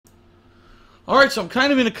Alright, so I'm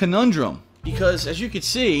kind of in a conundrum. Because, as you can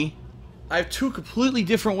see, I have two completely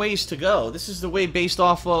different ways to go. This is the way based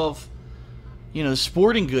off of, you know, the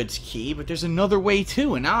sporting goods key, but there's another way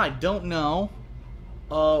too, and now I don't know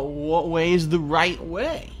what way is the right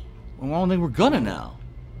way. I don't think we're gonna know.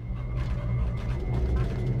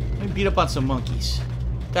 Let me beat up on some monkeys.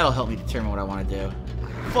 That'll help me determine what I want to do.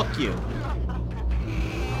 Fuck you.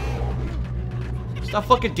 Stop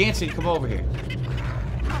fucking dancing and come over here.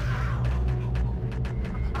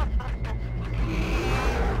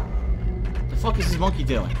 The fuck is this monkey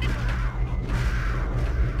doing?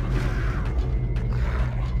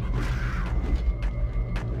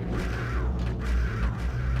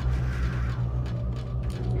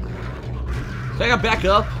 So I gotta back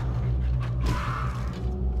up.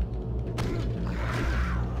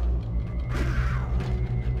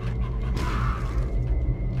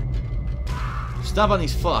 Stop on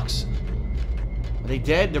these fucks. Are they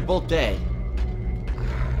dead? They're both dead.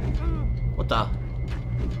 What the?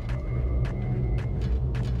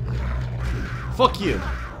 Fuck you.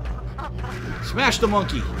 Smash the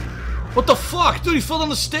monkey. What the fuck? Dude, he fell down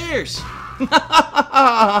the stairs.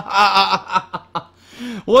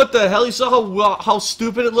 What the hell? You saw how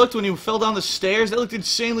stupid it looked when he fell down the stairs? That looked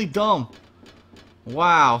insanely dumb.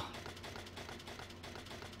 Wow.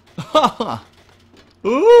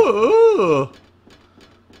 Ooh.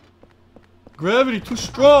 Gravity too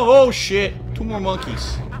strong. Oh shit. Two more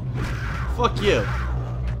monkeys. Fuck you.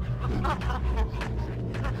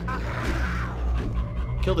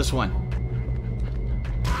 Kill this one.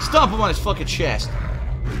 Stomp him on his fucking chest.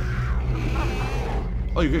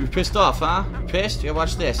 Oh, you're pissed off, huh? You pissed? Yeah,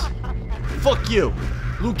 watch this. Fuck you.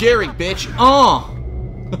 Lou Gehrig, bitch. Oh.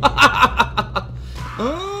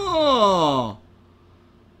 Oh.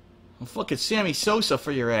 I'm fucking Sammy Sosa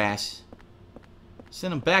for your ass.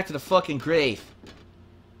 Send him back to the fucking grave.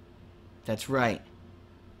 That's right.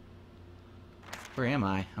 Where am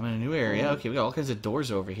I? I'm in a new area. Okay, we got all kinds of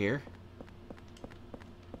doors over here.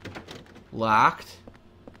 Locked.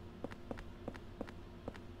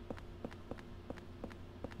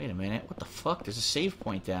 Wait a minute. What the fuck? There's a save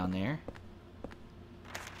point down there.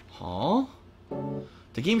 Huh?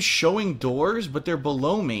 The game's showing doors, but they're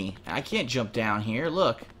below me. I can't jump down here.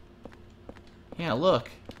 Look. Yeah, look.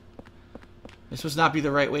 This must not be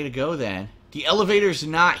the right way to go then. The elevator's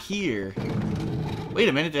not here. Wait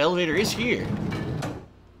a minute, the elevator is here.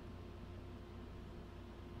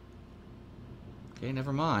 Okay,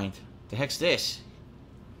 never mind. The heck's this?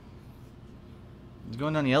 I'm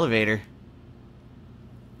going down the elevator.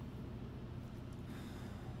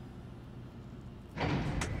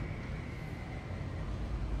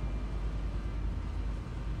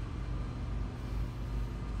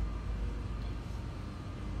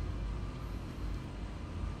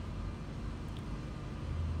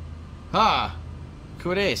 Ah,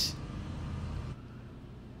 who it is?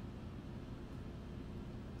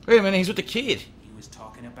 Wait a minute, he's with the kid. He was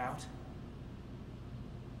talking about?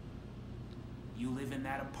 You live in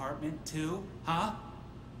that apartment too, huh?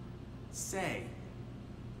 Say,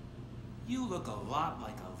 you look a lot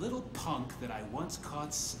like a little punk that I once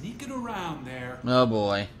caught sneaking around there. Oh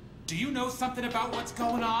boy. Do you know something about what's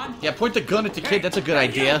going on? Yeah, point the gun at the kid, that's a good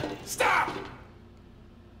idea. Stop!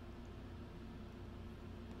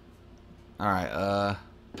 Alright,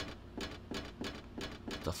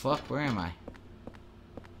 the fuck? Where am I?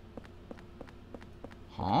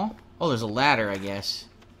 Huh? Oh, there's a ladder, I guess.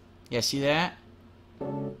 Yeah, see that?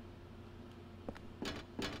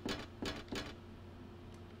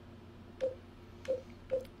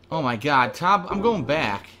 Oh my god, Tom, I'm going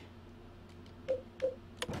back.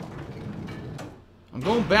 I'm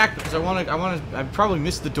going back because I probably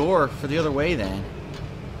missed the door for the other way then.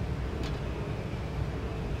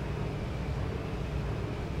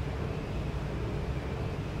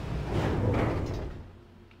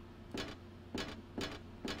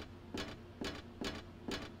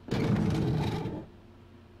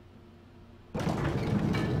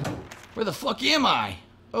 Where the fuck am I?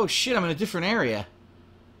 Oh shit, I'm in a different area.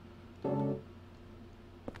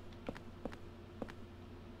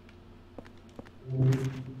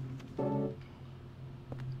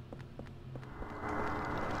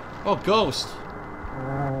 Oh, ghost.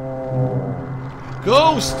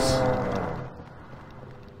 Ghosts!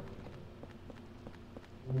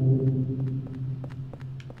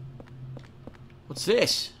 What's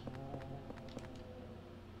this?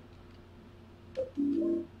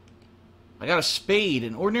 I got a spade.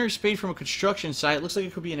 An ordinary spade from a construction site. It looks like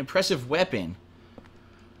it could be an impressive weapon.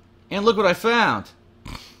 And look what I found.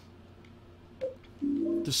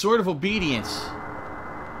 The Sword of Obedience.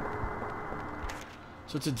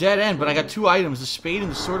 So it's a dead end, but I got 2 items, the spade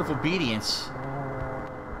and the sword of obedience.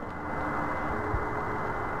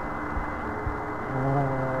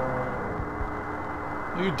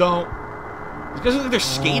 No, you don't. These guys look like they're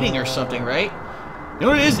skating or something, right? You know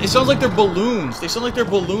what it is? It sounds like they're balloons. They sound like they're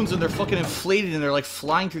balloons and they're fucking inflated and they're like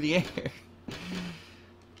flying through the air.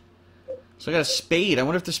 So I got a spade. I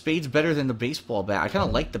wonder if the spade's better than the baseball bat. I kind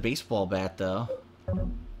of like the baseball bat, though.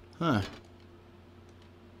 Huh.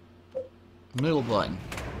 Middle button.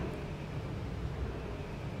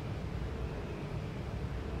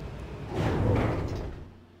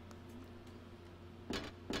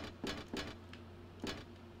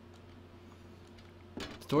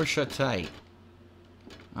 Door shut tight.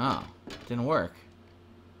 Oh, didn't work.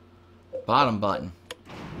 Bottom button.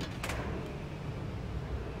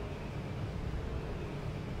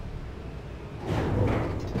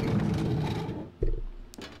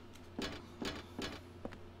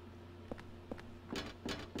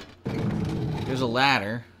 There's a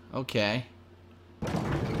ladder. Okay.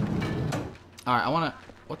 Alright, I wanna...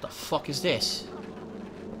 What the fuck is this?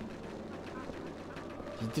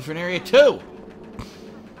 It's a different area too!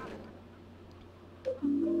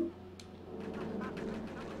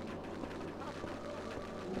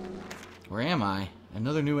 Where am I?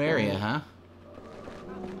 Another new area, huh?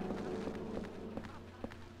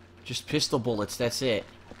 Just pistol bullets, that's it.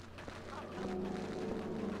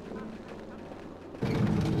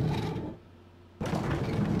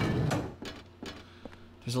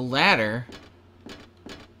 There's a ladder.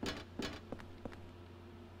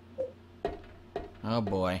 Oh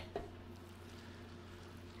boy.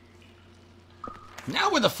 Now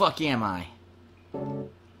where the fuck am I? What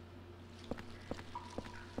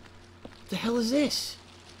the hell is this?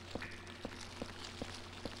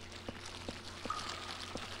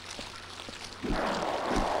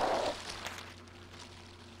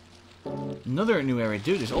 Another new area.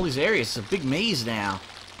 Dude, there's all these areas. It's a big maze now.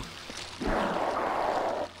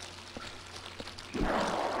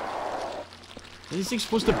 What are these things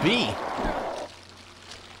supposed to be?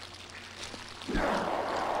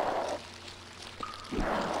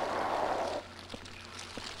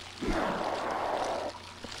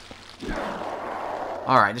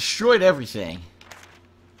 Alright, destroyed everything.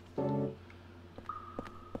 A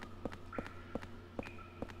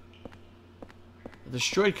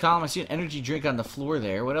destroyed column. I see an energy drink on the floor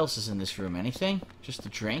there. What else is in this room? Anything? Just a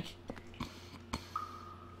drink?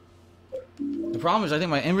 The problem is I think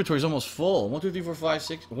my inventory is almost full. 1, 2, 3, 4, 5,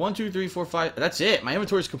 6. 1, 2, 3, 4, 5. That's it. My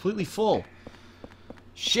inventory is completely full.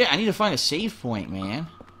 Shit, I need to find a save point, man.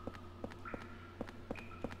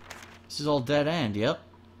 This is all dead end, yep.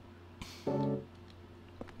 So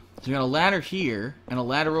we got a ladder here, and a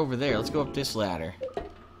ladder over there. Let's go up this ladder.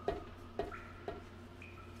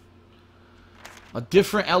 A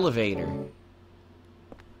different elevator.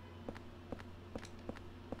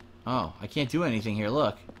 Oh, I can't do anything here,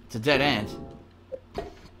 look. It's a dead end.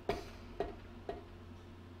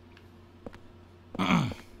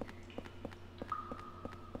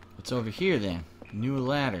 What's over here, then? New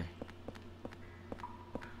ladder.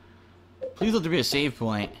 Please let there be a save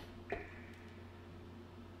point.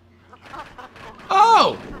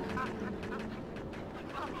 Oh!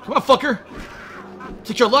 Come on, fucker!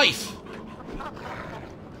 Take your life!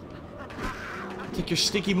 Take your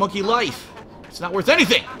stinky monkey life. It's not worth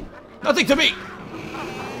anything! Nothing to me!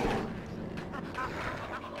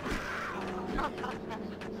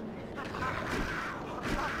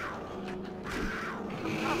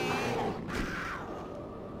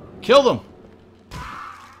 Kill them!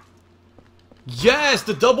 Yes,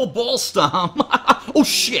 the double ball stomp! Oh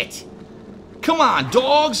shit! Come on,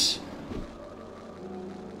 dogs!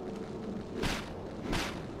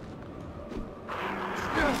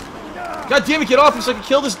 God damn it, get off me so I can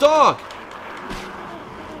kill this dog!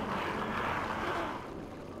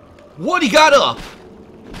 What? He got up!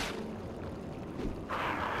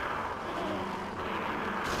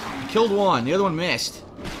 I killed one, the other one missed.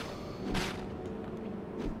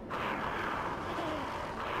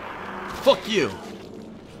 Fuck you!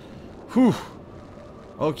 Whew.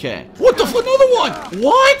 Okay. What the fuck? Another one!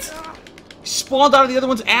 What? He spawned out of the other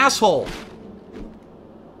one's asshole.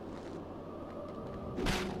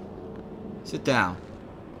 Sit down.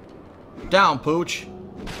 Down, Pooch.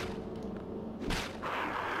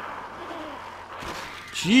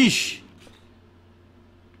 Sheesh.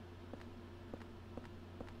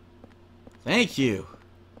 Thank you.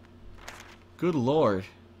 Good lord.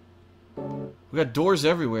 We got doors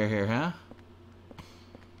everywhere here, huh?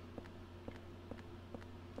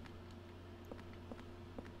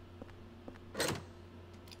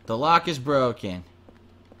 The lock is broken.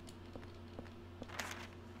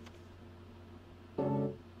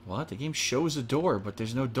 What? The game shows a door, but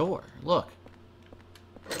there's no door. Look.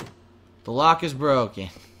 The lock is broken.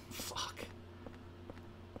 Fuck.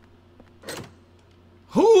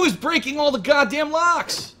 Who is breaking all the goddamn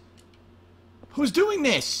locks? Who's doing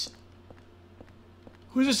this?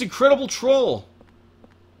 Who's this incredible troll?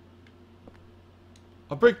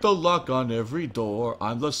 I break the lock on every door.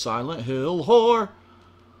 I'm the Silent Hill whore.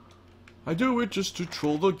 I do it just to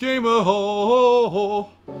troll the gamer. Ho, ho, ho.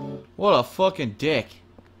 What a fucking dick.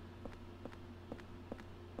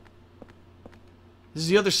 This is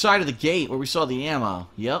the other side of the gate where we saw the ammo.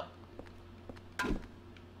 Yep.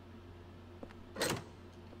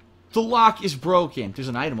 The lock is broken. There's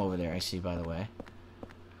an item over there, I see, by the way.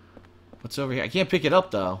 What's over here? I can't pick it up,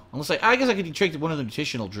 though. Unless I guess I could drink one of the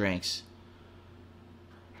nutritional drinks.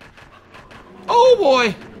 Oh,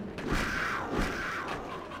 boy!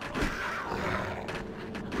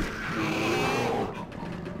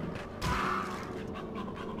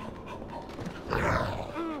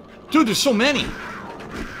 Dude, there's so many!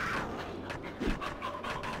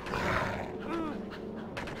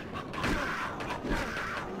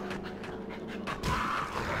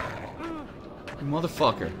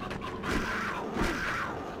 Motherfucker.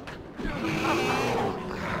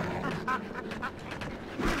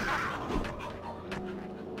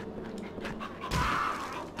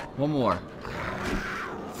 One more.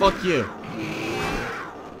 Fuck you.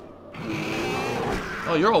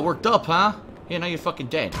 Oh, you're all worked up, huh? Yeah, now you're fucking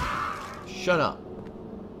dead. Shut up.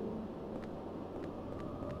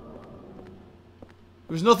 There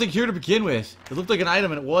was nothing here to begin with. It looked like an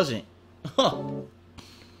item and it wasn't. Huh.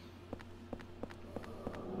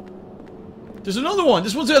 There's another one.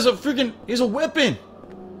 This one has a freaking... He has a weapon.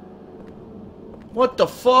 What the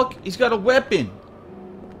fuck? He's got a weapon.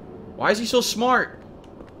 Why is he so smart?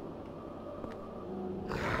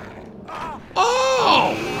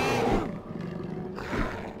 Oh!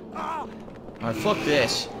 Alright, fuck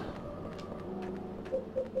this.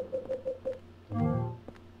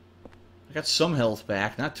 I got some health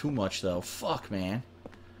back. Not too much, though. Fuck, man.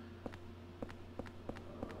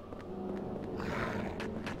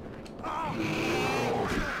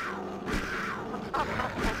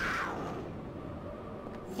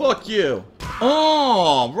 Fuck you.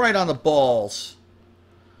 Oh, right on the balls.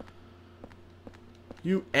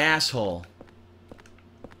 You asshole.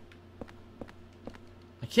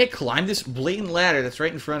 I can't climb this blatant ladder that's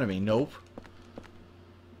right in front of me. Nope.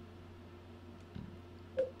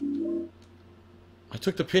 I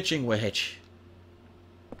took the pitching wedge.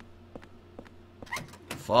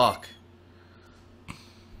 Fuck.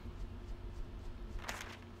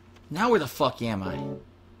 Now where the fuck am I?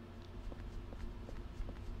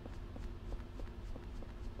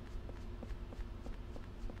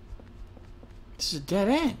 This is a dead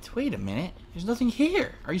end. Wait a minute. There's nothing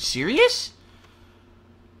here. Are you serious?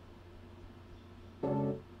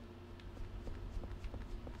 Oh,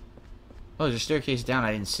 there's a staircase down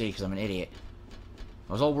I didn't see because I'm an idiot.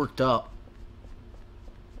 I was all worked up.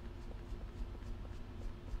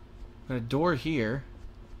 Got a door here.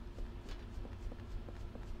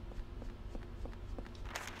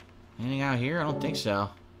 Anything out here? I don't think so.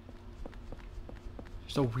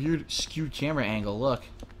 There's a weird skewed camera angle. Look.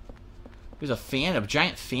 There's a fan, a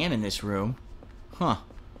giant fan in this room. Huh.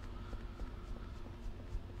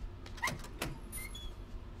 What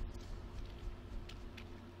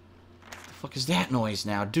the fuck is that noise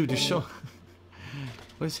now? Dude, there's so...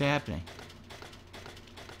 What is happening?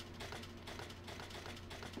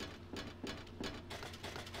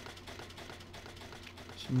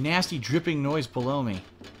 Some nasty dripping noise below me.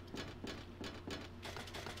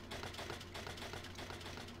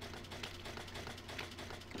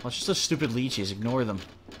 Well, it's just those stupid leeches. Ignore them.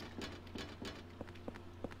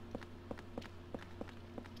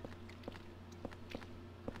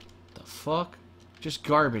 The fuck? Just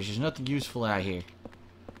garbage. There's nothing useful out here.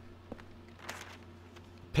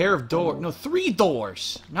 Pair of doors. No, 3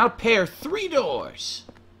 doors. Not a pair. 3 doors.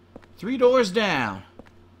 3 doors down.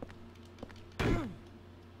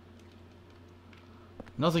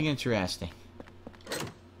 Nothing interesting.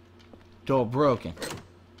 Door broken.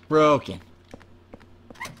 Broken.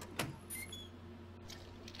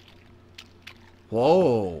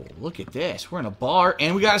 Whoa, look at this. We're in a bar,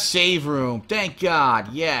 and we got a save room. Thank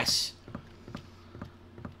God, yes.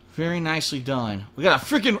 Very nicely done. We got a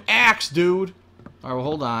freaking axe, dude. Alright, well,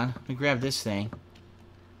 hold on. Let me grab this thing.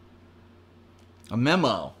 A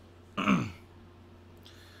memo.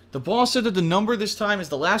 The boss said that the number this time is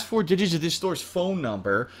the last 4 digits of this store's phone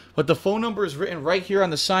number, but the phone number is written right here on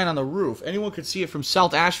the sign on the roof. Anyone could see it from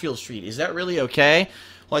South Ashfield Street. Is that really okay?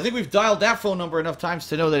 Well, I think we've dialed that phone number enough times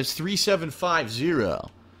to know that it's 3750.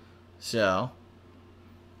 So,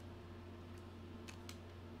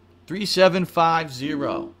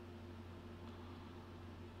 3750.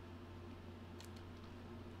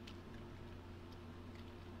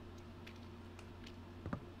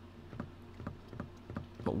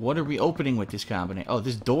 But what are we opening with this combination? Oh,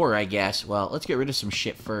 this door, I guess. Well, let's get rid of some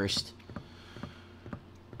shit first.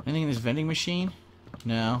 Anything in this vending machine?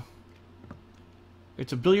 No.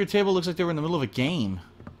 It's a billiard table. Looks like they were in the middle of a game.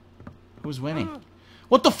 Who's winning?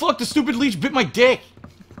 What the fuck? The stupid leech bit my dick!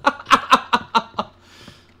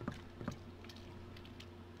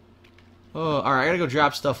 Oh, alright, I gotta go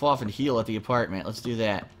drop stuff off and heal at the apartment. Let's do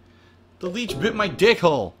that. The leech bit my dick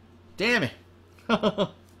hole! Damn it!